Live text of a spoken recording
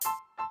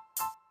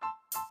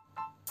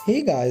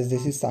Hey guys,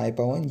 this is Sai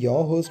Pawan,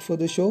 your host for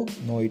the show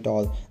Know It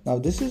All. Now,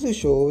 this is a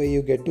show where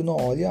you get to know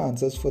all your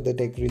answers for the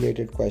tech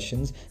related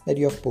questions that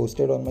you have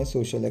posted on my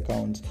social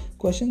accounts.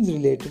 Questions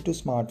related to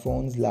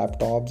smartphones,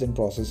 laptops, and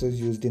processors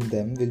used in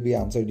them will be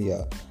answered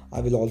here.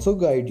 I will also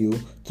guide you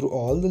through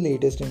all the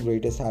latest and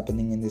greatest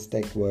happening in this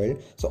tech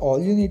world. So,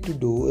 all you need to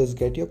do is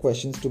get your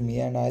questions to me,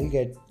 and I'll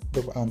get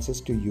the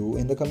answers to you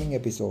in the coming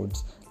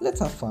episodes.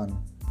 Let's have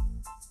fun.